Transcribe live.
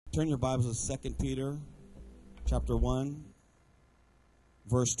Turn your Bibles to 2 Peter chapter 1,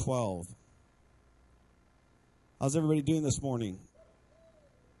 verse 12. How's everybody doing this morning?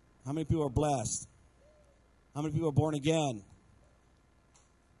 How many people are blessed? How many people are born again?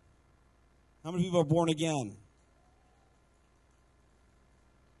 How many people are born again?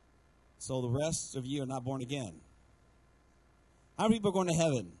 So the rest of you are not born again. How many people are going to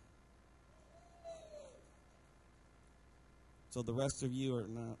heaven? So the rest of you are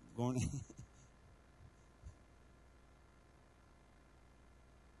not going to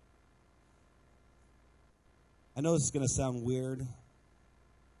I know this is going to sound weird,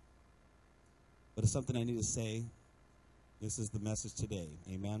 but it's something I need to say. This is the message today.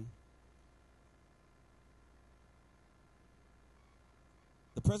 Amen.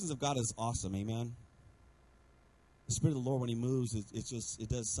 The presence of God is awesome. Amen. The Spirit of the Lord, when He moves, it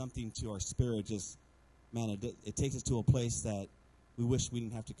does something to our spirit. Just, man, it takes us to a place that we wish we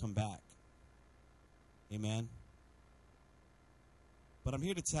didn't have to come back. Amen. But I'm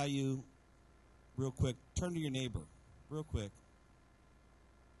here to tell you, real quick, turn to your neighbor, real quick.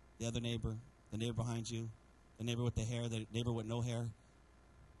 The other neighbor, the neighbor behind you, the neighbor with the hair, the neighbor with no hair,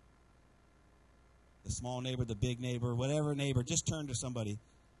 the small neighbor, the big neighbor, whatever neighbor, just turn to somebody.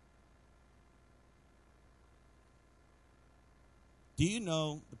 Do you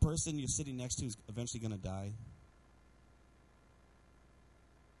know the person you're sitting next to is eventually going to die?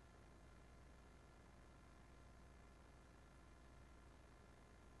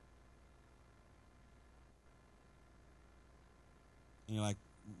 And you're like,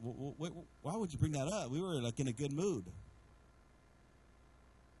 why would you bring that up? We were like in a good mood.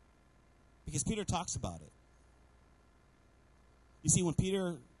 Because Peter talks about it. You see, when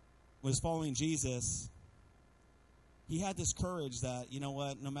Peter was following Jesus, he had this courage that, you know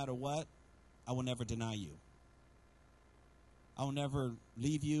what, no matter what, I will never deny you. I will never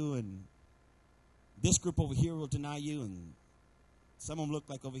leave you, and this group over here will deny you, and some of them look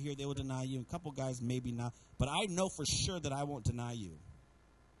like over here they will deny you, and a couple guys maybe not, but I know for sure that I won't deny you.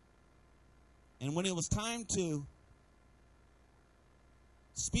 And when it was time to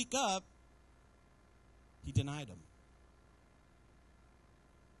speak up, he denied him.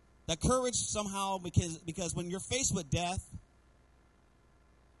 That courage somehow, because when you're faced with death,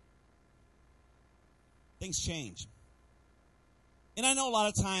 things change. And I know a lot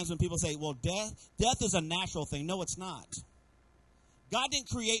of times when people say, well, death is a natural thing. No, it's not. God didn't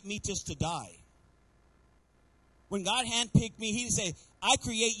create me just to die. When God handpicked me, He didn't say, I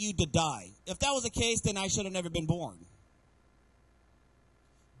create you to die. If that was the case, then I should have never been born.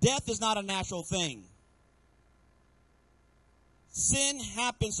 Death is not a natural thing. Sin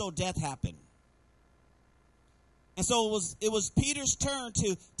happened, so death happened. And so it was Peter's turn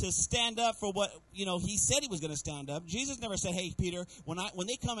to stand up for what, he said he was going to stand up. Jesus never said, hey, Peter, when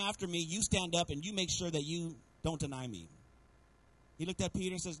they come after me, you stand up and you make sure that you don't deny me. He looked at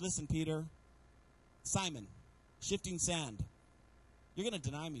Peter and says, listen, Peter, Simon, shifting sand, you're going to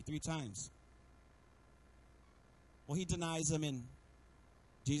deny me 3 times. Well, he denies him, and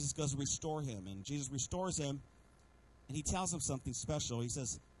Jesus goes to restore him. And Jesus restores him, and he tells him something special. He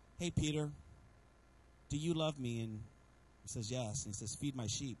says, hey, Peter, do you love me? And he says, yes. And he says, feed my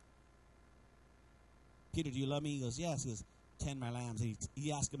sheep. Peter, do you love me? He goes, yes. He goes, tend my lambs. And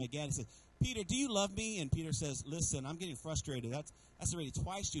he asked him again. He said, Peter, do you love me? And Peter says, listen, I'm getting frustrated. That's already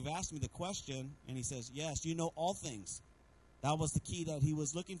twice you've asked me the question. And he says, yes, you know all things. That was the key that he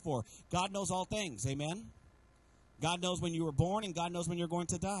was looking for. God knows all things. Amen? God knows when you were born, and God knows when you're going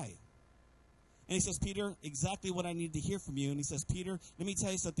to die. And he says, Peter, exactly what I need to hear from you. And he says, Peter, let me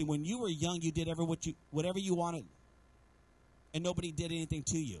tell you something. When you were young, you did whatever you wanted, and nobody did anything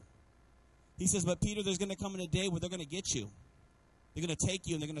to you. He says, but Peter, there's going to come in a day where they're going to get you. They're going to take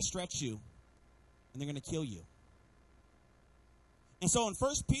you, and they're going to stretch you, and they're going to kill you. And so in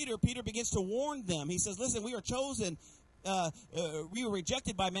 1 Peter, Peter begins to warn them. He says, listen, we are chosen. We were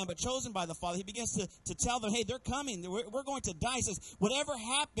rejected by man, but chosen by the Father. He begins to tell them, hey, they're coming. We're going to die. He says, whatever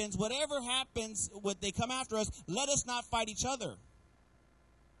happens, when they come after us, let us not fight each other.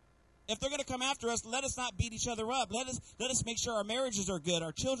 If they're going to come after us, let us not beat each other up. Let us make sure our marriages are good,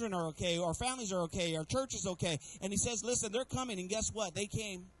 our children are okay, our families are okay, our church is okay. And he says, listen, they're coming, and guess what? They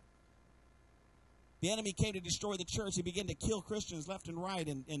came. The enemy came to destroy the church. He began to kill Christians left and right,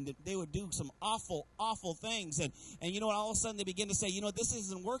 and they would do some awful, awful things. And all of a sudden they begin to say, this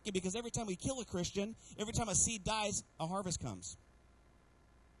isn't working, because every time we kill a Christian, every time a seed dies, a harvest comes.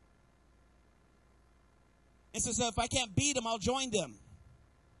 And so if I can't beat them, I'll join them.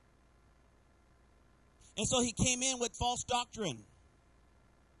 And so he came in with false doctrine.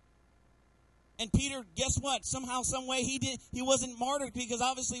 And Peter, guess what? Somehow, some way, he wasn't martyred, because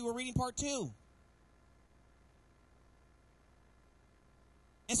obviously we're reading part 2.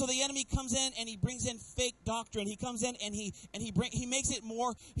 And so the enemy comes in and he brings in fake doctrine. He comes in and he makes it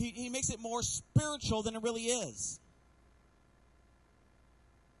more he makes it more spiritual than it really is.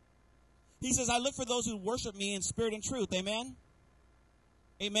 He says, I look for those who worship me in spirit and truth. Amen?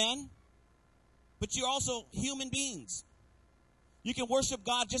 Amen? But you're also human beings. You can worship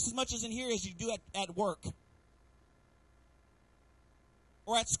God just as much as in here as you do at work.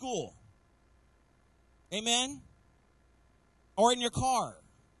 Or at school. Amen? Or in your car.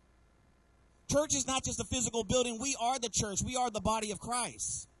 Church is not just a physical building. We are the church. We are the body of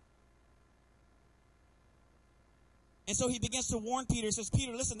Christ. And so he begins to warn Peter. He says,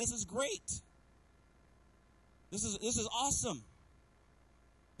 Peter, listen, this is great. This is awesome.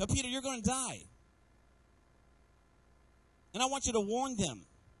 Now, Peter, you're going to die. And I want you to warn them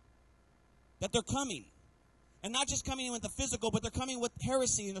that they're coming. And not just coming in with the physical, but they're coming with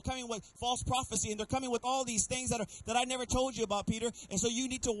heresy, and they're coming with false prophecy, and they're coming with all these things that I never told you about, Peter. And so you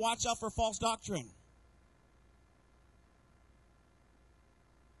need to watch out for false doctrine.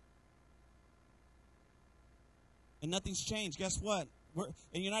 And nothing's changed. Guess what? In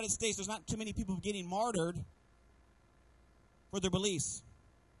the United States, there's not too many people getting martyred for their beliefs.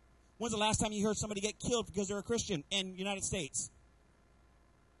 When's the last time you heard somebody get killed because they're a Christian in the United States?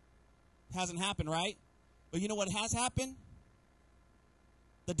 Hasn't happened, right? But you know what has happened?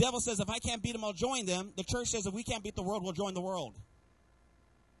 The devil says, if I can't beat them, I'll join them. The church says, if we can't beat the world, we'll join the world.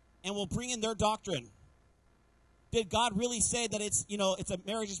 And we'll bring in their doctrine. Did God really say that it's a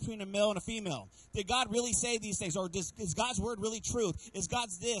marriage between a male and a female? Did God really say these things? Or is God's word really truth? Is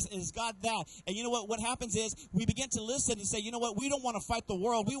God's this? Is God that? And you know what? What happens is we begin to listen and say, you know what? We don't want to fight the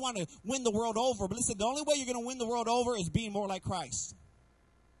world. We want to win the world over. But listen, the only way you're going to win the world over is being more like Christ.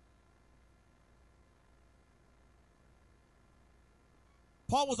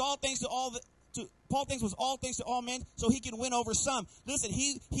 Paul was all things to all Paul thinks was all things to all men, so he can win over some. Listen,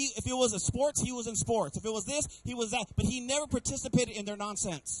 he if it was a sports, he was in sports. If it was this, he was that. But he never participated in their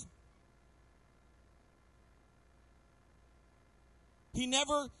nonsense. He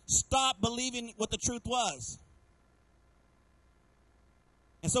never stopped believing what the truth was.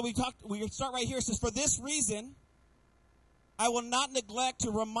 And so we start right here. It says, for this reason, I will not neglect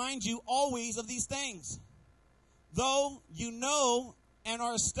to remind you always of these things, though you know and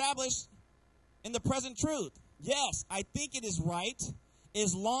are established in the present truth. Yes, I think it is right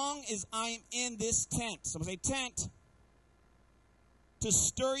as long as I am in this tent. Someone say tent. To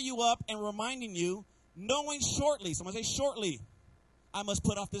stir you up and reminding you, knowing shortly, someone say shortly, I must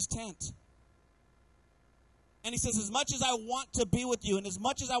put off this tent. And he says, as much as I want to be with you, and as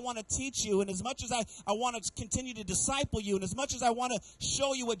much as I want to teach you, and as much as I want to continue to disciple you, and as much as I want to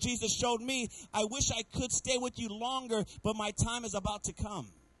show you what Jesus showed me, I wish I could stay with you longer, but my time is about to come.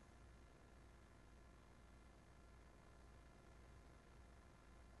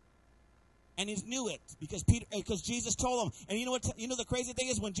 And he knew it because Jesus told him. And you know what? The crazy thing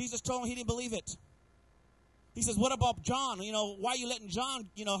is when Jesus told him, he didn't believe it. He says, what about John? Why are you letting John,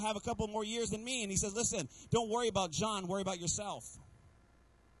 have a couple more years than me? And he says, listen, don't worry about John. Worry about yourself.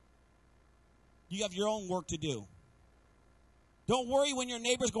 You have your own work to do. Don't worry when your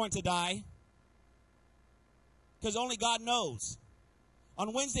neighbor's going to die, because only God knows.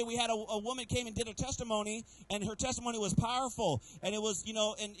 On Wednesday, we had a woman came and did a testimony, and her testimony was powerful, and it was,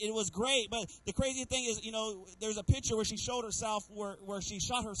 and it was great. But the crazy thing is, there's a picture where she showed herself, where she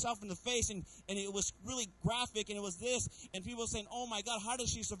shot herself in the face, and it was really graphic, and it was this, and people were saying, oh my God, how did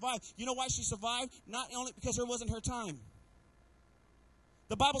she survive? You know why she survived? Not only because it wasn't her time.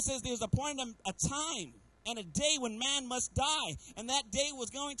 The Bible says there's a point in a time and a day when man must die, and that day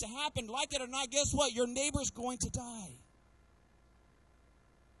was going to happen. Like it or not, guess what? Your neighbor's going to die.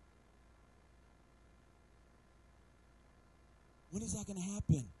 When is that going to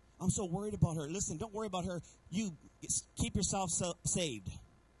happen? I'm so worried about her. Listen, don't worry about her. You keep yourself saved.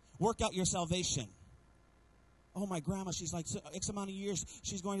 Work out your salvation. Oh, my grandma, she's like X amount of years,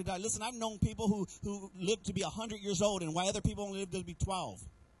 she's going to die. Listen, I've known people who lived to be 100 years old, and why other people only lived to be 12.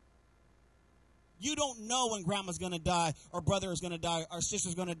 You don't know when grandma's going to die, or brother is going to die, or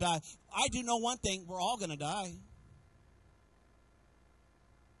sister's going to die. I do know one thing. We're all going to die.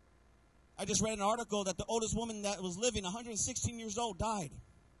 I just read an article that the oldest woman that was living, 116 years old, died.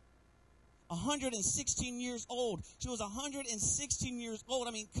 116 years old. She was 116 years old.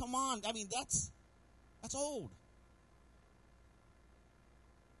 I mean, come on. I mean, that's old.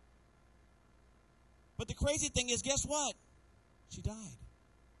 But the crazy thing is, guess what? She died.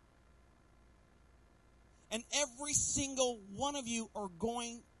 And every single one of you are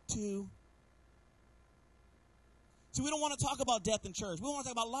going to See, we don't want to talk about death in church. We want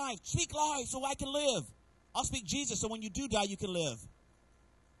to talk about life. Speak life so I can live. I'll speak Jesus so when you do die, you can live.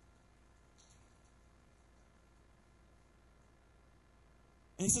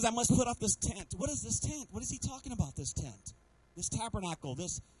 And he says, I must put off this tent. What is this tent? What is he talking about, this tent? This tabernacle,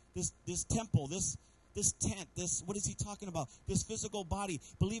 this temple, this tent, what is he talking about? This physical body.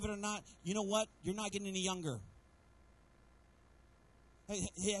 Believe it or not, you know what? You're not getting any younger.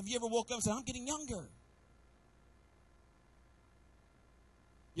 Hey, have you ever woke up and said, I'm getting younger?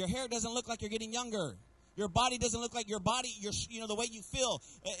 Your hair doesn't look like you're getting younger. Your body doesn't look like your body, the way you feel.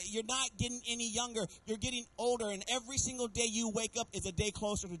 You're not getting any younger. You're getting older, and every single day you wake up is a day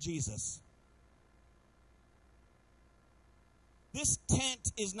closer to Jesus. This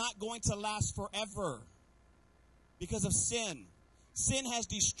tent is not going to last forever because of sin. Sin has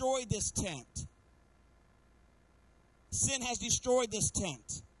destroyed this tent. Sin has destroyed this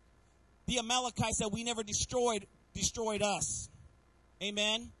tent. The Amalekites that we never destroyed us.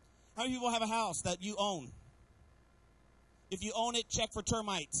 Amen? How many people have a house that you own? If you own it, check for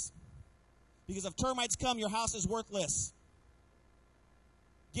termites. Because if termites come, your house is worthless.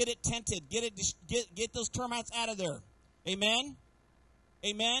 Get it tented. Get those termites out of there. Amen?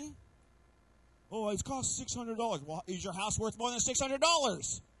 Amen? Oh, it's cost $600. Well, is your house worth more than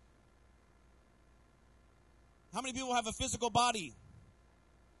 $600? How many people have a physical body?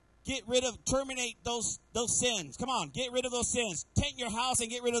 Terminate those sins. Come on, get rid of those sins. Tent your house and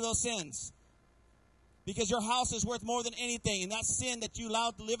get rid of those sins. Because your house is worth more than anything. And that sin that you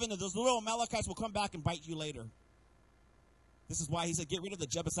allowed to live in, those little Amalekites will come back and bite you later. This is why he said, get rid of the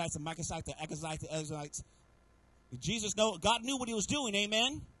Jebusites, the Machasites, the Achazites, the Ezrahites. God knew what he was doing,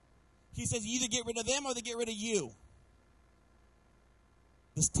 amen? He says, you either get rid of them or they get rid of you.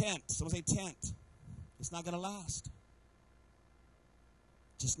 This tent, someone say tent, it's not going to last.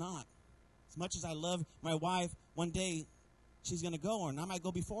 Just not. As much as I love my wife, one day she's going to go, and I might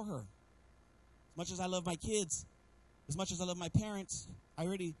go before her. As much as I love my kids, as much as I love my parents, I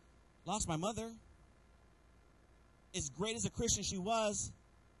already lost my mother. As great as a Christian she was,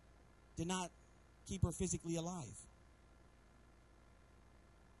 did not keep her physically alive.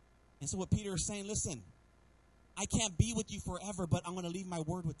 And so what Peter is saying, listen, I can't be with you forever, but I'm going to leave my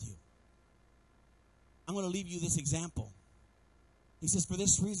word with you. I'm going to leave you this example. He says, for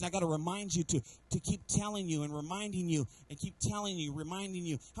this reason, I got to remind you to keep telling you and reminding you and keep telling you, reminding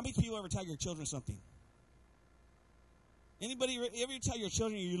you. How many people ever tell your children something? Anybody ever tell your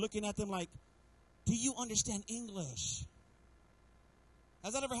children, you're looking at them like, do you understand English?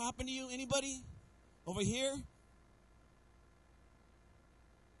 Has that ever happened to you? Anybody? Over here?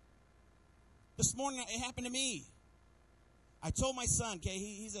 This morning, it happened to me. I told my son, okay,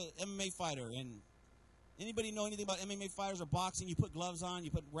 he's an MMA fighter, and anybody know anything about MMA fighters or boxing? You put gloves on,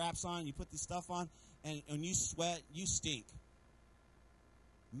 you put wraps on, you put this stuff on, and when you sweat, you stink.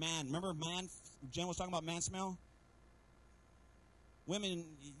 Man, remember man? Jen was talking about man smell? Women,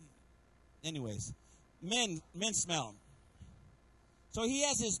 anyways, men smell. So he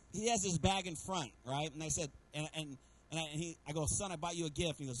has his bag in front, right? And I said, I go, son, I bought you a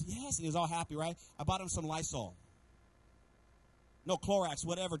gift. And he goes, yes. And he was all happy, right? I bought him some Lysol. No, Clorox,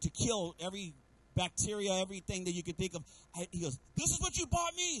 whatever, to kill every bacteria, everything that you could think of. He goes, this is what you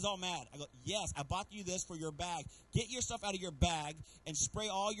bought me? He's all mad. I go, yes, I bought you this for your bag. Get your stuff out of your bag and spray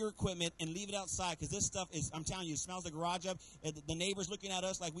all your equipment and leave it outside, because this stuff is, I'm telling you, it smells the garage up. The neighbor's looking at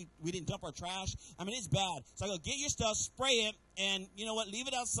us like we didn't dump our trash. I mean, it's bad. So I go, get your stuff, spray it, and you know what, leave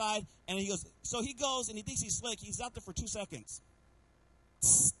it outside. And he goes, so he goes and he thinks he's slick. He's out there for 2 seconds.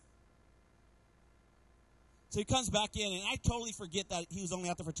 So he comes back in, and I totally forget that he was only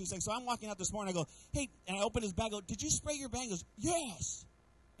out there for 2 seconds. So I'm walking out this morning. I go, hey, and I open his bag. I go, did you spray your bag? He goes, yes.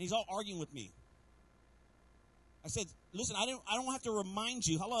 And he's all arguing with me. I said, listen, I don't have to remind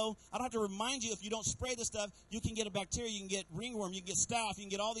you. Hello? I don't have to remind you if you don't spray this stuff, you can get a bacteria, you can get ringworm, you can get staph, you can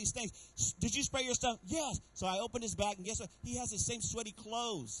get all these things. Did you spray your stuff? Yes. So I opened his bag, and guess what? He has his same sweaty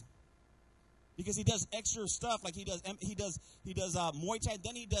clothes. Because he does extra stuff, like he does Muay Thai,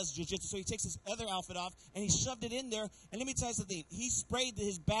 then he does jiu-jitsu. So he takes his other outfit off, and he shoved it in there. And let me tell you something. He sprayed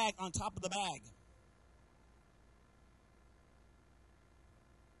his bag on top of the bag.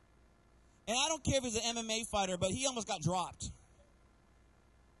 And I don't care if he's an MMA fighter, but he almost got dropped.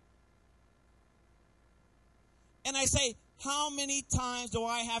 And I say, how many times do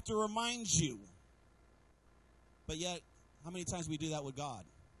I have to remind you? But yet, how many times do we do that with God?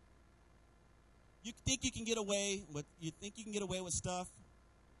 You think you can get away with stuff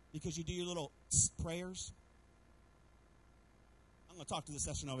because you do your little prayers? I'm going to talk to this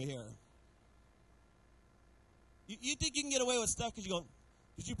session over here. You think you can get away with stuff because you go,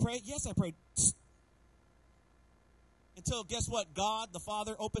 did you pray? Yes, I prayed. Until, guess what? God, the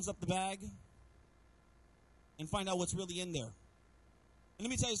Father, opens up the bag and find out what's really in there. And let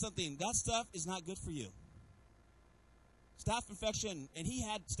me tell you something. That stuff is not good for you. Staph infection, and he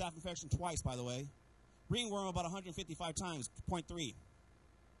had staph infection twice, by the way. Ringworm about 155 times, 0.3.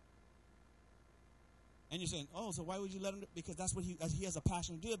 And you're saying, oh, so why would you let him do it? Because that's what he has a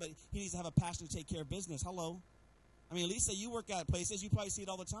passion to do it, but he needs to have a passion to take care of business. Hello. I mean, Lisa, you work at places, you probably see it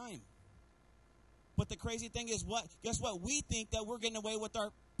all the time. But the crazy thing is what? Guess what? We think that we're getting away with our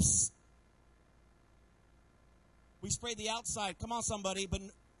psst. We spray the outside. Come on, somebody.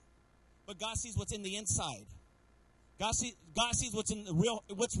 But God sees what's in the inside. God sees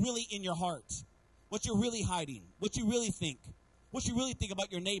what's really in your heart. What you're really hiding. What you really think. What you really think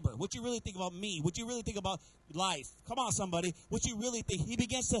about your neighbor. What you really think about me. What you really think about life. Come on, somebody. What you really think. He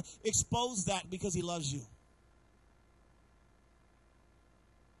begins to expose that because he loves you.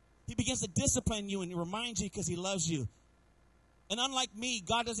 He begins to discipline you and remind you because he loves you. And unlike me,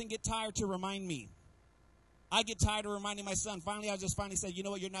 God doesn't get tired to remind me. I get tired of reminding my son. Finally, I just said, you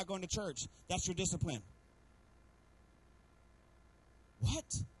know what, you're not going to church. That's your discipline. What?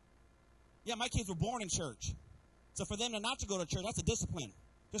 Yeah, my kids were born in church. So for them not to go to church, that's a discipline.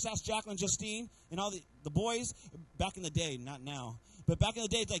 Just ask Jacqueline, Justine, and all the boys back in the day, not now. But back in the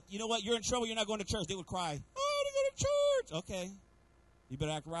day, it's like, you know what, you're in trouble, you're not going to church. They would cry, oh, I want to go to church. Okay. You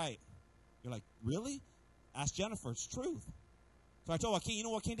better act right. You're like, really? Ask Jennifer. It's truth. So I told Joaquin, you know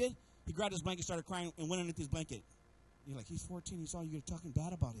what Joaquin did? He grabbed his blanket, started crying, and went underneath his blanket. You're like, he's 14. He saw you talking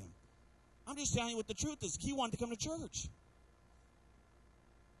bad about him. I'm just telling you what the truth is. He wanted to come to church.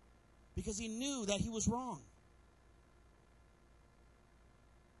 Because he knew that he was wrong.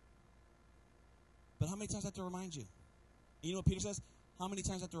 But how many times I have to remind you? And you know what Peter says? How many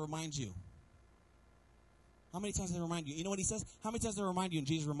times I have to remind you? How many times did I remind you? You know what he says? How many times did I remind you? And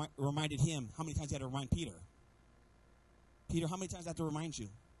Jesus reminded him. How many times did I remind Peter? Peter, how many times did I have to remind you?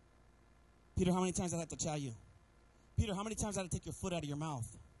 Peter, how many times did I have to tell you? Peter, how many times did I have to take your foot out of your mouth?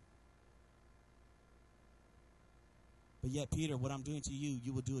 But yet, Peter, what I'm doing to you,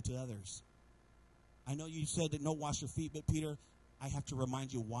 you will do it to others. I know you said that don't wash your feet, but Peter, I have to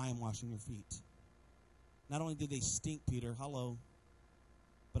remind you why I'm washing your feet. Not only do they stink, Peter, hello,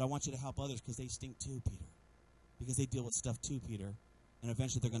 but I want you to help others because they stink too, Peter. Because they deal with stuff too, Peter. And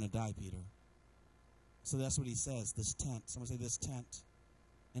eventually they're going to die, Peter. So that's what he says, this tent. Someone say this tent.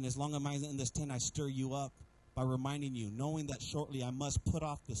 And as long as I'm in this tent, I stir you up by reminding you, knowing that shortly I must put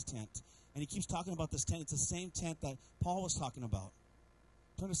off this tent. And he keeps talking about this tent. It's the same tent that Paul was talking about.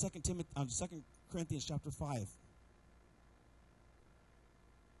 Turn to 2 Corinthians chapter 5.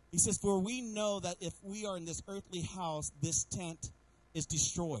 He says, for we know that if we are in this earthly house, this tent is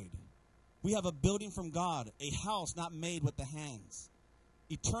destroyed. We have a building from God, a house not made with the hands,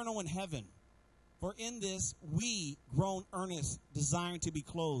 eternal in heaven. For in this we groan earnest, desiring to be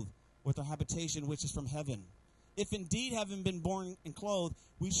clothed with our habitation which is from heaven. If indeed having been born and clothed,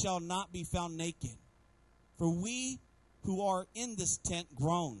 we shall not be found naked. For we who are in this tent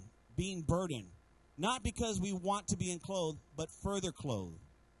groan, being burdened, not because we want to be enclothed, but further clothed,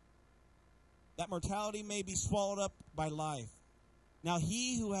 that mortality may be swallowed up by life. Now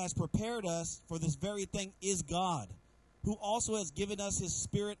he who has prepared us for this very thing is God, who also has given us his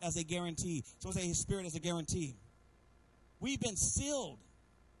Spirit as a guarantee. So I say his Spirit as a guarantee. We've been sealed.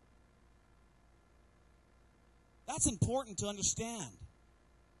 That's important to understand.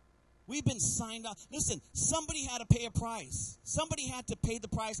 We've been signed up. Listen, somebody had to pay a price. Somebody had to pay the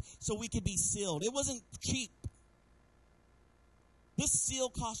price so we could be sealed. It wasn't cheap. This seal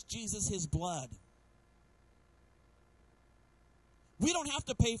cost Jesus his blood. We don't have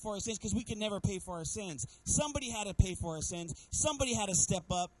to pay for our sins because we can never pay for our sins. Somebody had to pay for our sins. Somebody had to step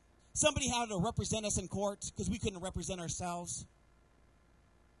up. Somebody had to represent us in court because we couldn't represent ourselves.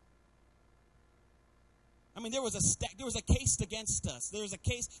 I mean, there was a case against us. There was a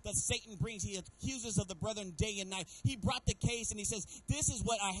case that Satan brings. He accuses of the brethren day and night. He brought the case and he says, this is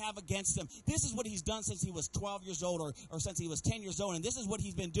what I have against him. This is what he's done since he was 12 years old or since he was 10 years old. And this is what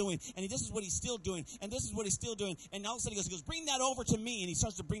he's been doing. And this is what he's still doing. And this is what he's still doing. And all of a sudden he goes, bring that over to me. And he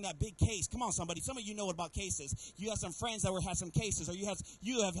starts to bring that big case. Come on, somebody. Some of you know about cases. You have some friends that had some cases. Or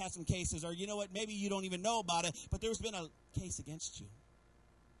you have had some cases. Or you know what, maybe you don't even know about it. But there's been a case against you.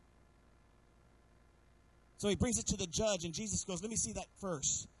 So he brings it to the judge, and Jesus goes, let me see that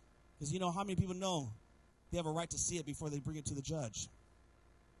first. Because you know how many people know they have a right to see it before they bring it to the judge.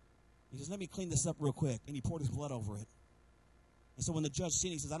 He says, let me clean this up real quick. And he poured his blood over it. And so when the judge sees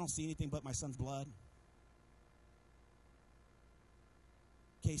it, he says, I don't see anything but my son's blood.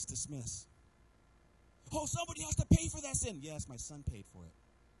 Case dismissed. Oh, somebody has to pay for that sin. Yes, my son paid for it.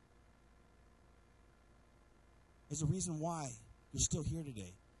 There's a reason why you're still here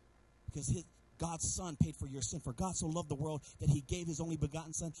today. Because God's Son paid for your sin. For God so loved the world that he gave his only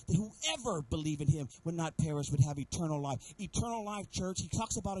begotten Son, that whoever believed in him would not perish, would have eternal life. Eternal life, church. He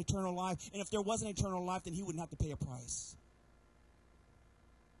talks about eternal life. And if there wasn't eternal life, then he wouldn't have to pay a price.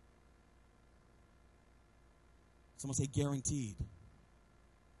 Someone say guaranteed.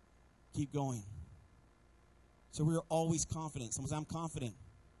 Keep going. So we are always confident. Someone say, I'm confident.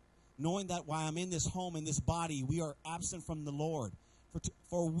 Knowing that while I'm in this home, in this body, we are absent from the Lord.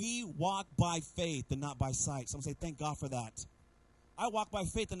 For we walk by faith and not by sight. Someone say, thank God for that. I walk by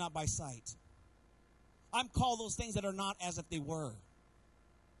faith and not by sight. I'm called those things that are not as if they were.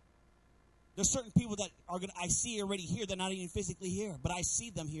 There's certain people that I see already here. They're not even physically here, but I see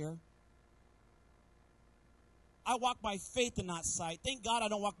them here. I walk by faith and not sight. Thank God I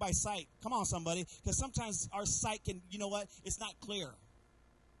don't walk by sight. Come on, somebody. Because sometimes our sight can, you know what? It's not clear.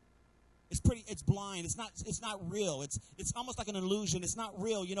 It's blind. It's not real. It's almost like an illusion. It's not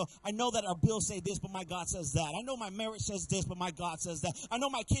real. You know, I know that our bills say this, but my God says that. I know my marriage says this, but my God says that. I know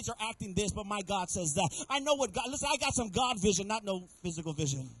my kids are acting this, but my God says that. I know what God, listen, I got some God vision, not no physical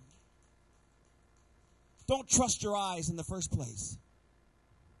vision. Don't trust your eyes in the first place.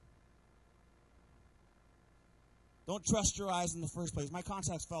 Don't trust your eyes in the first place. My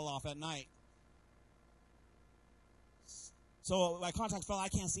contacts fell off at night. So my contacts fell. I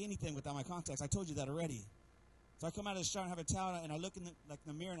can't see anything without my contacts. I told you that already. So I come out of the shower and have a towel, and I look in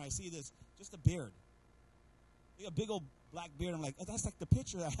the mirror, and I see this, just a beard. A big old black beard. I'm like, oh, that's like the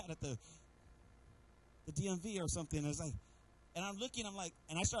picture I had at the DMV or something. And it's like, and I'm looking, I'm like,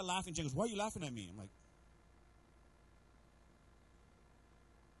 and I start laughing. She goes, why are you laughing at me? I'm like,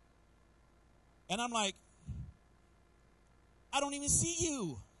 and I'm like, I don't even see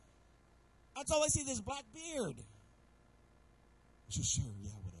you. That's all I see, this black beard. She said, sure,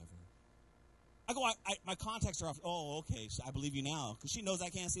 yeah, whatever. I go, my contacts are off. Oh, okay, so I believe you now. Because she knows I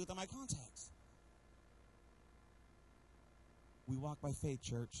can't see without my contacts. We walk by faith,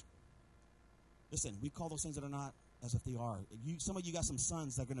 church. Listen, we call those things that are not as if they are. Some of you got some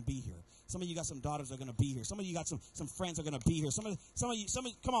sons that are going to be here. Some of you got some daughters that are going to be here. Some of you got some friends that are going to be here. Some of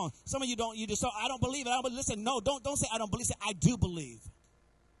you, come on. Some of you don't. You just, I don't believe it. Listen, no, don't say I don't believe. Say I do believe.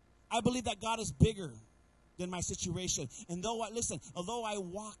 I believe that God is bigger than my situation. And although I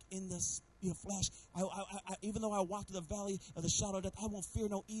walk in this flesh, even though I walk through the valley of the shadow of death, I won't fear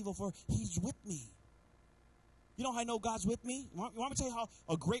no evil, for he's with me. You know how I know God's with me? You want me to tell you how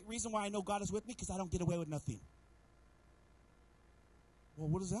a great reason why I know God is with me? Because I don't get away with nothing. Well,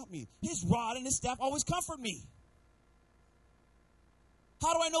 what does that mean? His rod and his staff always comfort me.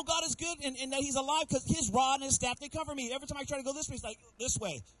 How do I know God is good and that he's alive? Because his rod and his staff, they comfort me. Every time I try to go this way, it's like this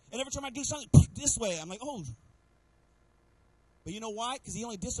way. And every time I do something, this way. I'm like, oh. But you know why? Because he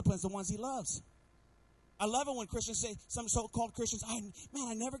only disciplines the ones he loves. I love it when Christians say, some so-called Christians,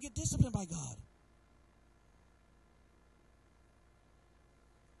 I never get disciplined by God.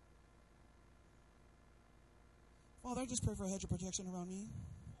 Father, I just pray for a hedge of protection around me.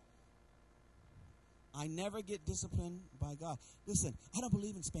 I never get disciplined by God. Listen, I don't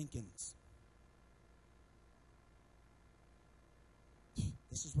believe in spankings.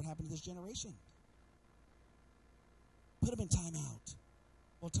 This is what happened to this generation. Put them in timeout.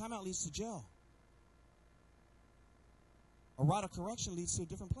 Well, timeout leads to jail. A rod of correction leads to a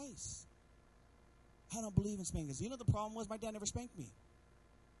different place. I don't believe in spankings. You know the problem was my dad never spanked me.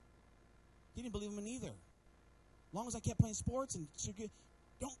 He didn't believe in me either. As long as I kept playing sports and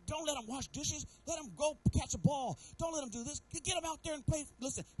don't let him wash dishes. Let him go catch a ball. Don't let him do this. Get him out there and play.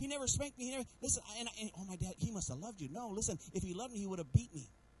 Listen, he never spanked me. Listen, oh, my dad, he must have loved you. No, listen, if he loved me, he would have beat me.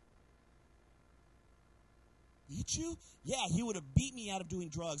 Beat you? Yeah, he would have beat me out of doing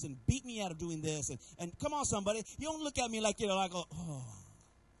drugs and beat me out of doing this. And come on, somebody. You don't look at me like, like, oh,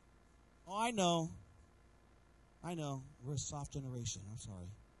 I know. We're a soft generation. I'm sorry.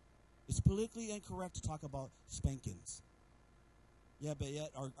 It's politically incorrect to talk about spankings. Yeah, but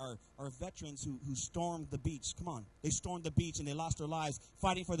yet our veterans who stormed the beach, come on, they stormed the beach and they lost their lives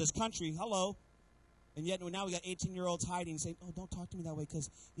fighting for this country. Hello. And yet now we got 18-year-olds hiding saying, oh, don't talk to me that way because,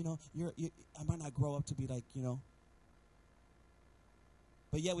 I might not grow up to be like,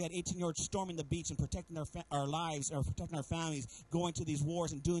 But yet we had 18-year-olds storming the beach and protecting our lives or protecting our families, going to these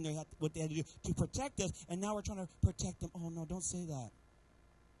wars and doing what they had to do to protect us. And now we're trying to protect them. Oh, no, don't say that.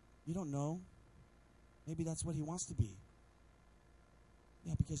 You don't know. Maybe that's what he wants to be.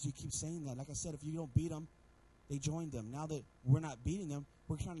 Yeah, because you keep saying that. Like I said, if you don't beat them, they join them. Now that we're not beating them,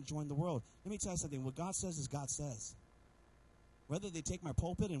 we're trying to join the world. Let me tell you something. What God says is God says. Whether they take my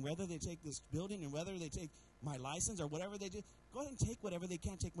pulpit and whether they take this building and whether they take my license or whatever they do, go ahead and take whatever they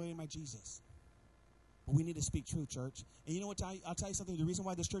can take away my Jesus. But we need to speak truth, church. And you know what? I'll tell you something. The reason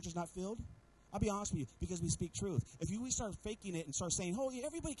why this church is not filled, I'll be honest with you, because we speak truth. If we start faking it and start saying, oh, yeah,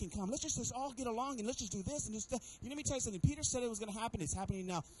 everybody can come. Let's just all get along and let's just do this and just that. Let me tell you something. Peter said it was going to happen. It's happening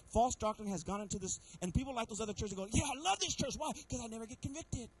now. False doctrine has gone into this. And people like those other churches go, yeah, I love this church. Why? Because I never get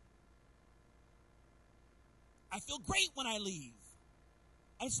convicted. I feel great when I leave.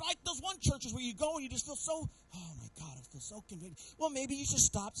 And it's like those one churches where you go and you just feel so, oh, my God, I feel so convicted. Well, maybe you should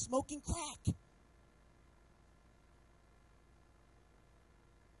stop smoking crack.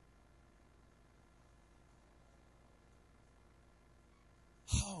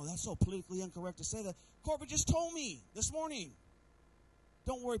 Oh, that's so politically incorrect to say that. Corbett just told me this morning.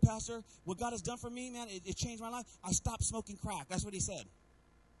 Don't worry, Pastor. What God has done for me, man, it changed my life. I stopped smoking crack. That's what he said.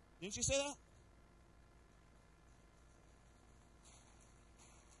 Didn't you say that?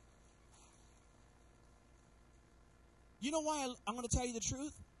 You know why I'm going to tell you the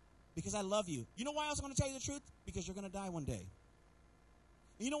truth? Because I love you. You know why I was going to tell you the truth? Because you're going to die one day.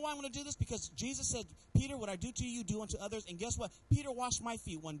 You know why I'm going to do this? Because Jesus said, Peter, what I do to you, do unto others. And guess what? Peter washed my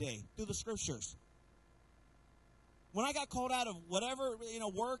feet one day through the scriptures. When I got called out of whatever,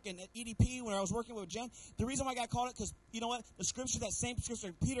 work and at EDP, when I was working with Jen, the reason why I got called out, because, you know what? The scripture, that same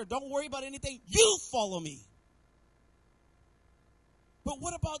scripture, Peter, don't worry about anything. You follow me. But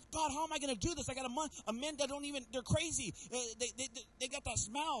what about God? How am I going to do this? I got a men that don't even, they're crazy. They got that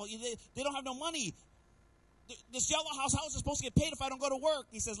smell. They don't have no money. This yellow house is supposed to get paid if I don't go to work.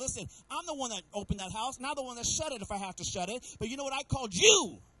 He says, listen, I'm the one that opened that house. Now the one that shut it if I have to shut it. But you know what? I called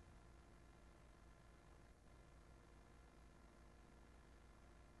you.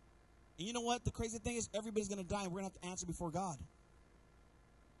 And you know what? The crazy thing is everybody's going to die and we're going to have to answer before God.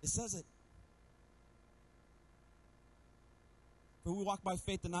 It says it. For we walk by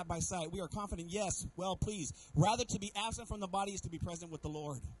faith and not by sight. We are confident, yes, well pleased. Rather to be absent from the body is to be present with the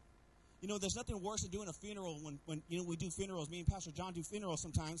Lord. You know, there's nothing worse than doing a funeral when we do funerals. Me and Pastor John do funerals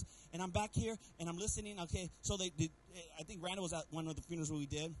sometimes. And I'm back here and I'm listening. Okay, so I think Randall was at one of the funerals we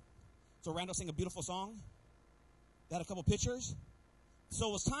did. So Randall sang a beautiful song. They had a couple pictures. So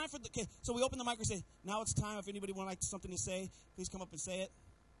it was time for so we opened the mic and said, now it's time. If anybody would like something to say, please come up and say it.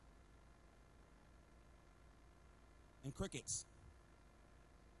 And crickets.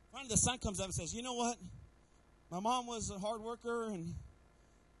 Finally, the son comes up and says, you know what? My mom was a hard worker, and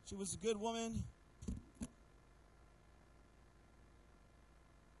she was a good woman. So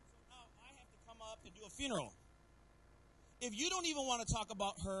now I have to come up and do a funeral. If you don't even want to talk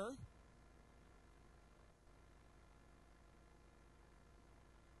about her,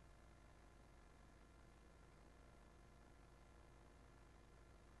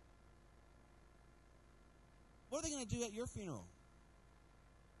 what are they going to do at your funeral?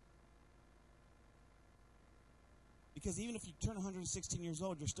 Because even if you turn 116 years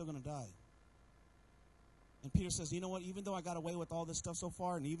old, you're still going to die. And Peter says, you know what? Even though I got away with all this stuff so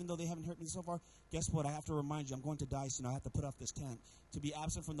far, and even though they haven't hurt me so far, guess what? I have to remind you, I'm going to die soon. I have to put off this tent. To be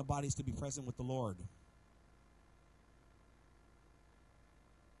absent from the body is to be present with the Lord.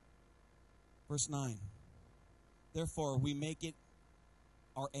 Verse 9. Therefore, we make it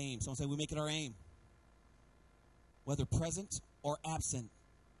our aim. Someone say, we make it our aim. Whether present or absent,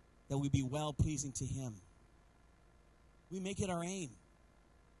 that we be well-pleasing to Him. We make it our aim.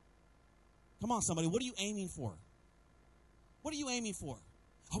 Come on, somebody. What are you aiming for? What are you aiming for?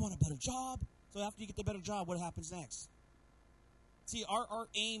 I want a better job. So after you get the better job, what happens next? See, our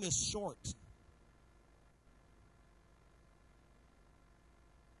aim is short.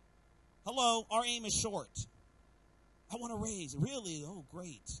 Hello, our aim is short. I want to raise. Really? Oh,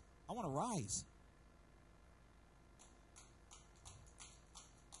 great. I want to rise.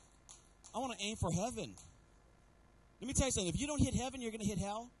 I want to aim for heaven. Let me tell you something. If you don't hit heaven, you're going to hit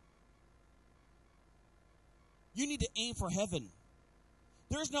hell. You need to aim for heaven.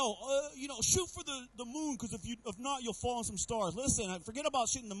 There's no, shoot for the moon, because if not, you'll fall on some stars. Listen, forget about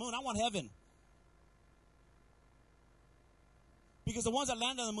shooting the moon. I want heaven. Because the ones that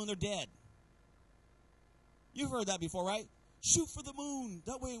land on the moon, they're dead. You've heard that before, right? Shoot for the moon.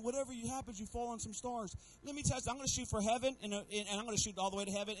 That way, whatever happens, you fall on some stars. Let me tell you, I'm going to shoot for heaven, and I'm going to shoot all the way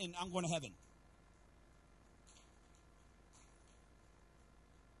to heaven, and I'm going to heaven.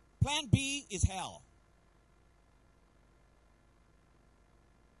 Plan B is hell.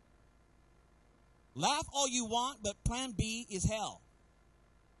 Laugh all you want, but plan B is hell.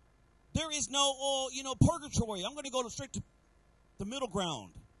 There is no, purgatory. I'm going to go straight to the middle ground.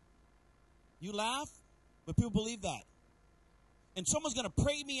 You laugh, but people believe that. And someone's going to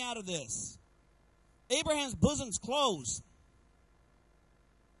pray me out of this. Abraham's bosom's closed.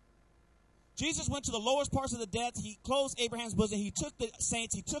 Jesus went to the lowest parts of the death. He closed Abraham's bosom. He took the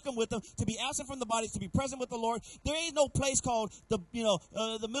saints. He took them with him to be absent from the bodies, to be present with the Lord. There ain't no place called the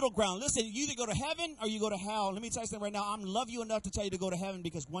middle ground. Listen, you either go to heaven or you go to hell. Let me tell you something right now. I love you enough to tell you to go to heaven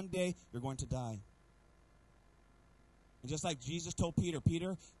because one day you're going to die. And just like Jesus told Peter,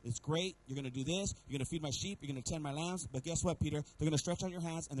 Peter, it's great. You're going to do this. You're going to feed my sheep. You're going to tend my lambs. But guess what, Peter? They're going to stretch out your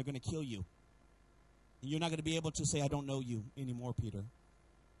hands and they're going to kill you. And you're not going to be able to say, I don't know you anymore, Peter.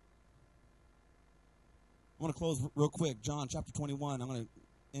 I want to close real quick. John chapter 21. I'm going to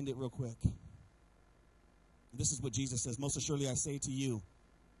end it real quick. This is what Jesus says. Most assuredly I say to you.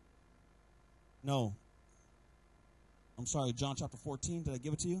 No. I'm sorry. John chapter 14. Did I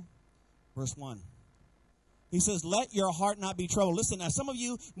give it to you? Verse 1. He says, let your heart not be troubled. Listen, now some of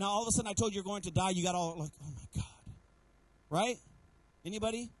you, now all of a sudden I told you you're going to die. You got all like, oh my God. Right?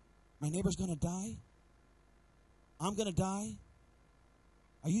 Anybody? My neighbor's going to die? I'm going to die?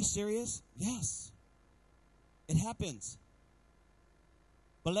 Are you serious? Yes. It happens.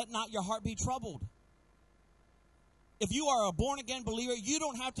 But let not your heart be troubled. If you are a born-again believer, you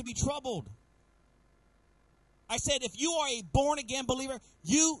don't have to be troubled. I said, if you are a born-again believer,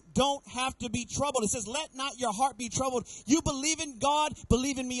 you don't have to be troubled. It says, let not your heart be troubled. You believe in God,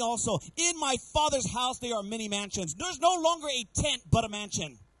 believe in me also. In my Father's house there are many mansions. There's no longer a tent, but a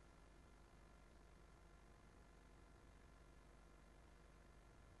mansion.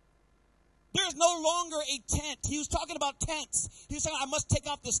 There's no longer a tent. He was talking about tents. He was saying, I must take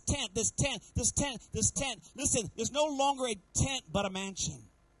off this tent, this tent, this tent, this tent. Listen, there's no longer a tent, but a mansion.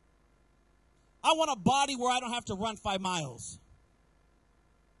 I want a body where I don't have to run 5 miles.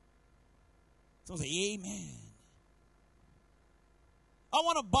 Someone say, amen. I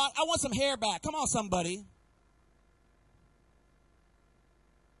want some hair back. Come on, somebody.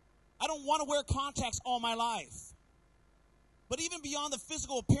 I don't want to wear contacts all my life. But even beyond the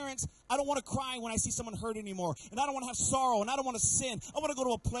physical appearance, I don't want to cry when I see someone hurt anymore. And I don't want to have sorrow, and I don't want to sin. I want to go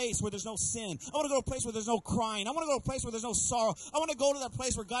to a place where there's no sin. I want to go to a place where there's no crying. I want to go to a place where there's no sorrow. I want to go to that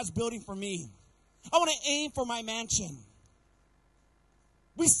place where God's building for me. I want to aim for my mansion.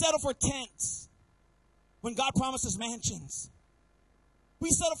 We settle for tents when God promises mansions.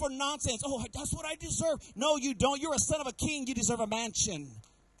 We settle for nonsense. Oh, that's what I deserve. No, you don't. You're a son of a king. You deserve a mansion.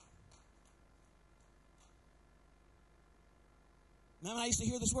 Man, I used to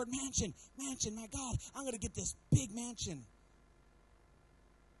hear this word mansion. Mansion, my God, I'm going to get this big mansion.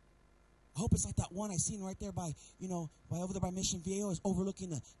 I hope it's like that one I seen right there by over there by Mission Viejo. Is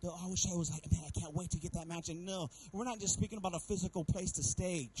overlooking I wish I was like, man, I can't wait to get that mansion. No, we're not just speaking about a physical place to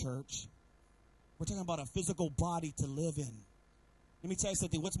stay, church. We're talking about a physical body to live in. Let me tell you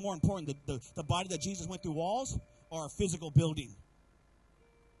something. What's more important, the body that Jesus went through walls or a physical building?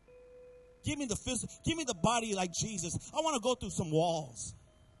 Give me the body like Jesus. I want to go through some walls.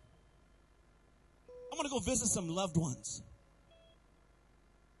 I want to go visit some loved ones.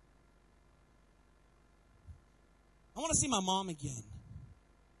 I want to see my mom again.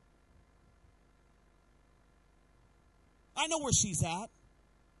 I know where she's at.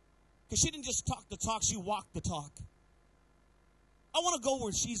 Because she didn't just talk the talk, she walked the talk. I want to go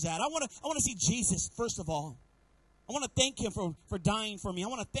where she's at. I want to see Jesus, first of all. I want to thank him for dying for me. I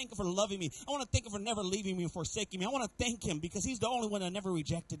want to thank him for loving me. I want to thank him for never leaving me and forsaking me. I want to thank him because he's the only one that never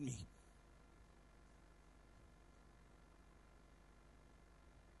rejected me.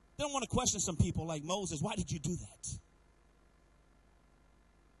 They don't want to question some people like Moses. Why did you do that?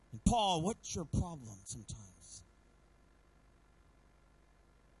 And Paul, what's your problem sometimes?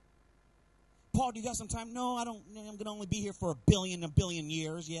 Paul, do you got some time? No, I don't. I'm going to only be here for a billion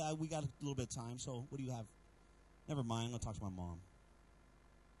years. Yeah, we got a little bit of time. So what do you have? Never mind, I'm going to talk to my mom.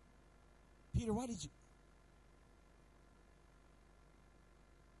 Peter, why did you?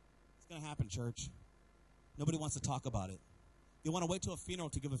 It's going to happen, church. Nobody wants to talk about it. You want to wait till a funeral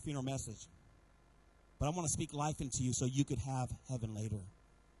to give a funeral message. But I want to speak life into you so you could have heaven later.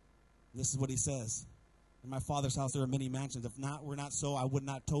 This is what he says. In my Father's house there are many mansions. If not, were not so, I would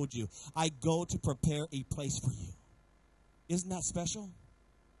not told you. I go to prepare a place for you. Isn't that special?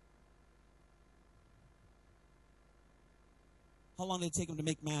 How long did it take him to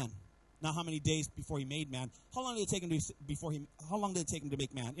make man? Not how many days before he made man. How long did it take him to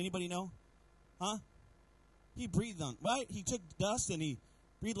make man? Anybody know? Huh? He breathed on, right? He took dust and he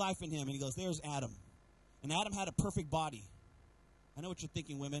breathed life in him. And he goes, there's Adam. And Adam had a perfect body. I know what you're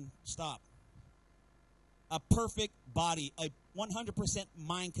thinking, women. Stop. A perfect body. A 100%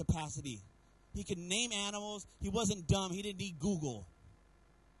 mind capacity. He could name animals. He wasn't dumb. He didn't need Google.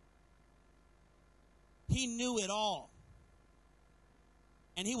 He knew it all.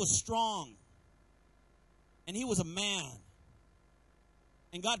 And he was strong. And he was a man.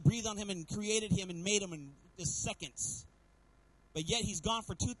 And God breathed on him and created him and made him in just seconds. But yet he's gone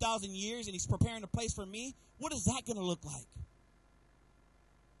for 2,000 years and he's preparing a place for me. What is that going to look like?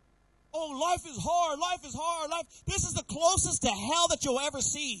 Oh, life is hard. Life is hard. This is the closest to hell that you'll ever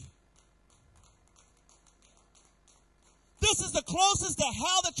see. This is the closest to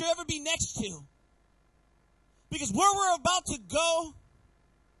hell that you'll ever be next to. Because where we're about to go,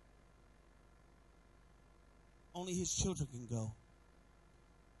 only his children can go.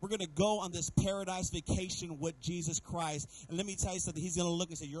 We're going to go on this paradise vacation with Jesus Christ. And let me tell you something. He's going to look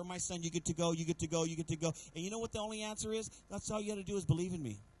and say, you're my son. You get to go. You get to go. You get to go. And you know what the only answer is? That's all you got to do is believe in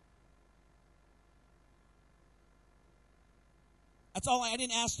me. That's all. I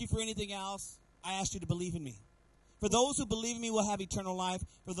didn't ask you for anything else. I asked you to believe in me. For those who believe in me will have eternal life.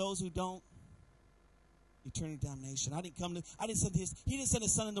 For those who don't, eternal damnation. He didn't send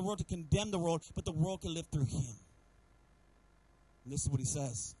his son in the world to condemn the world, but the world can live through him. And this is what he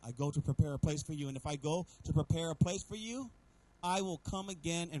says. I go to prepare a place for you. And if I go to prepare a place for you, I will come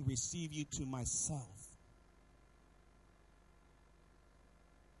again and receive you to myself.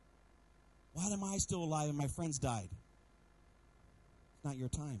 Why am I still alive and my friends died? It's not your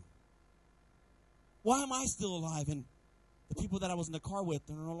time. Why am I still alive and the people that I was in the car with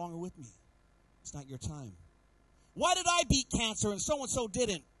are no longer with me? It's not your time. Why did I beat cancer and so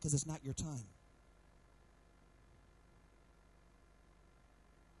didn't? Because it's not your time.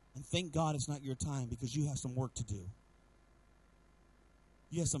 And thank God it's not your time, because you have some work to do.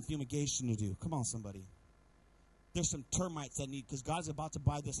 You have some fumigation to do. Come on, somebody. There's some termites that need, because God's about to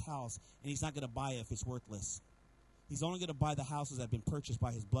buy this house, and he's not going to buy it if it's worthless. He's only going to buy the houses that have been purchased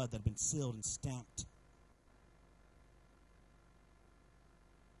by his blood, that have been sealed and stamped.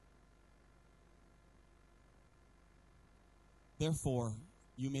 Therefore,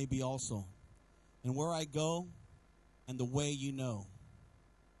 you may be also. And where I go, and the way you know.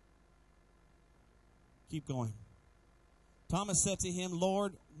 Keep going. Thomas said to him,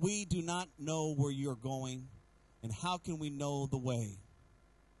 Lord, we do not know where you're going, and how can we know the way?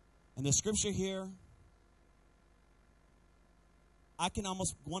 And the scripture here, I can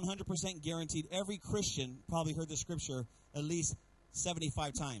almost 100% guarantee every Christian probably heard the scripture at least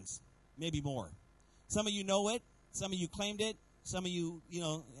 75 times, maybe more. Some of you know it. Some of you claimed it. Some of you,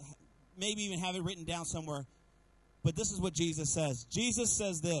 maybe even have it written down somewhere. But this is what Jesus says. Jesus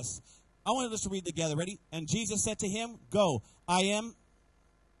says this. I want us to read together. Ready? And Jesus said to him, go. I am.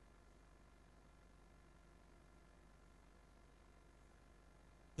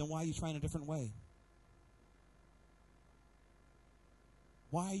 Then why are you trying a different way?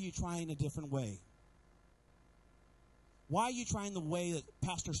 Why are you trying a different way? Why are you trying the way that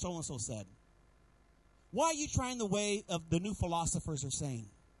Pastor so-and-so said? Why are you trying the way of the new philosophers are saying?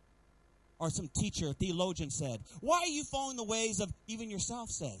 Or some teacher, theologian said? Why are you following the ways of even yourself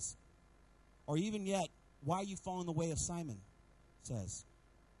says? Or even yet, why are you following the way of Simon says?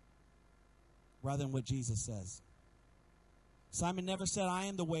 Rather than what Jesus says. Simon never said, I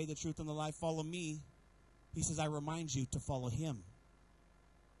am the way, the truth, and the life. Follow me. He says, I remind you to follow him.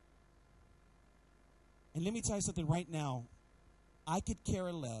 And let me tell you something right now. I could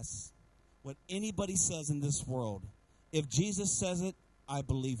care less what anybody says in this world. If Jesus says it, I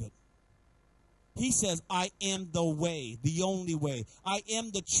believe it. He says, I am the way, the only way. I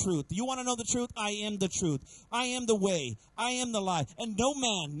am the truth. You want to know the truth? I am the truth. I am the way. I am the life. And no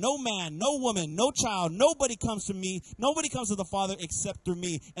man, no woman, no child, nobody comes to me. Nobody comes to the Father except through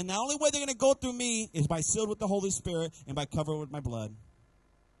me. And the only way they're going to go through me is by sealed with the Holy Spirit and by covered with my blood.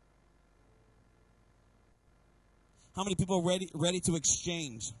 How many people are ready to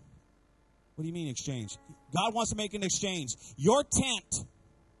exchange? What do you mean exchange? God wants to make an exchange. Your tent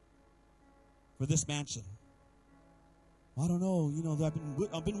for this mansion. I don't know.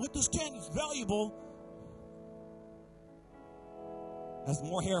 I've been with this tent. It's valuable. As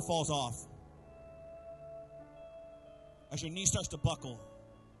more hair falls off. As your knee starts to buckle.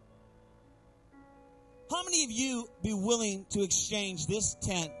 How many of you be willing to exchange this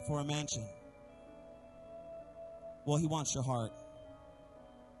tent for a mansion? Well, he wants your heart.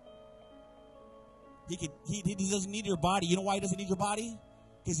 He doesn't need your body. You know why he doesn't need your body?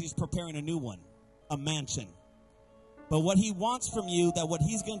 Because he's preparing a new one. A mansion. But what he wants from you, that what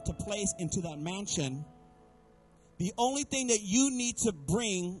he's going to place into that mansion, the only thing that you need to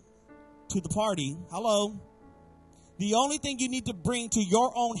bring to the party, the only thing you need to bring to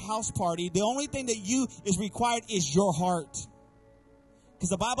your own house party, the only thing that is required is your heart. Because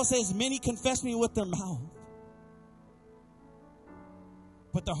the Bible says, many confess me with their mouth,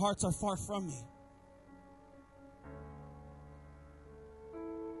 but their hearts are far from me.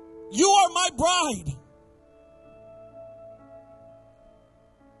 You are my bride.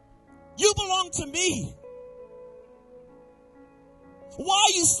 to me? Why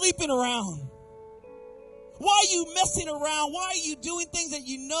are you sleeping around? Why are you messing around? Why are you doing things that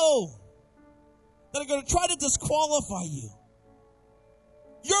you know that are going to try to disqualify you?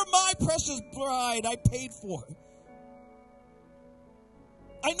 You're my precious bride. I paid for it.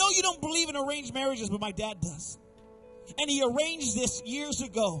 I know you don't believe in arranged marriages, but my dad does. And he arranged this years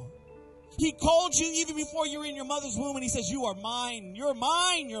ago. He called you even before you were in your mother's womb, and he says, you are mine. You're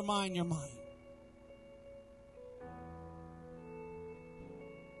mine. You're mine. You're mine.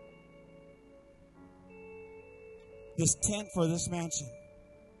 This tent for this mansion.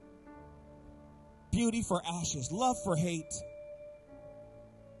 Beauty for ashes. Love for hate.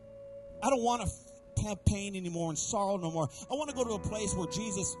 I don't want to have pain anymore and sorrow no more. I want to go to a place where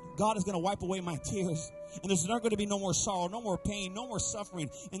God is going to wipe away my tears. And there's not going to be no more sorrow, no more pain, no more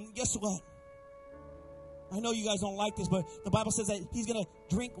suffering. And guess what? I know you guys don't like this, but the Bible says that he's going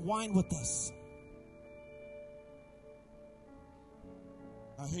to drink wine with us.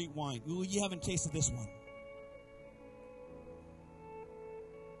 I hate wine. Ooh, you haven't tasted this one.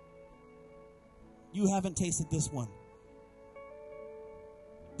 You haven't tasted this one.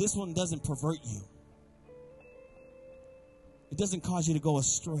 This one doesn't pervert you. It doesn't cause you to go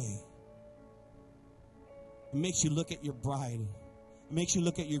astray. It makes you look at your bride. It makes you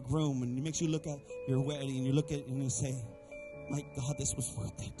look at your groom, and it makes you look at your wedding, and you look at it and you say, my God, this was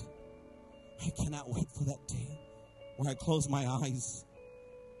worth it. I cannot wait for that day where I close my eyes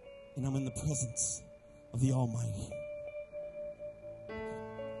and I'm in the presence of the Almighty.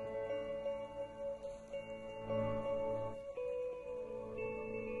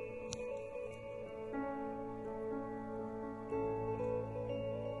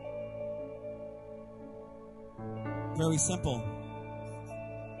 Very simple.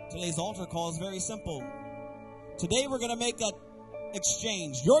 Today's altar call is very simple. Today we're going to make an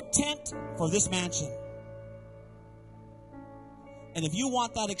exchange. Your tent for this mansion. And if you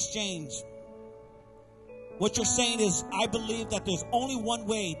want that exchange, what you're saying is, I believe that there's only one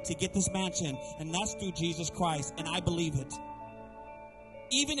way to get this mansion, and that's through Jesus Christ, and I believe it.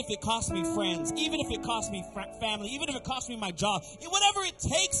 Even if it costs me friends, even if it costs me family, even if it costs me my job, whatever it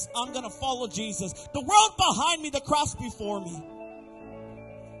takes, I'm going to follow Jesus. The world behind me, the cross before me.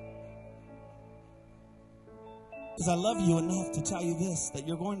 Because I love you enough to tell you this, that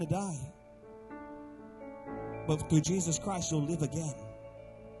you're going to die. But through Jesus Christ, you'll live again.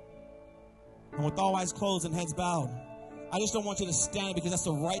 And with all eyes closed and heads bowed, I just don't want you to stand up because that's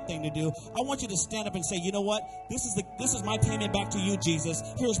the right thing to do. I want you to stand up and say, you know what? This is my payment back to you, Jesus.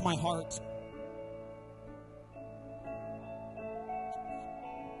 Here's my heart.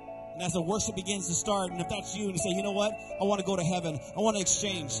 And as the worship begins to start, and if that's you, and you say, you know what? I want to go to heaven. I want to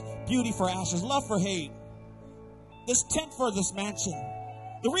exchange beauty for ashes, love for hate. This tent for this mansion.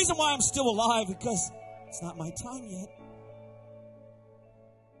 The reason why I'm still alive is because it's not my time yet.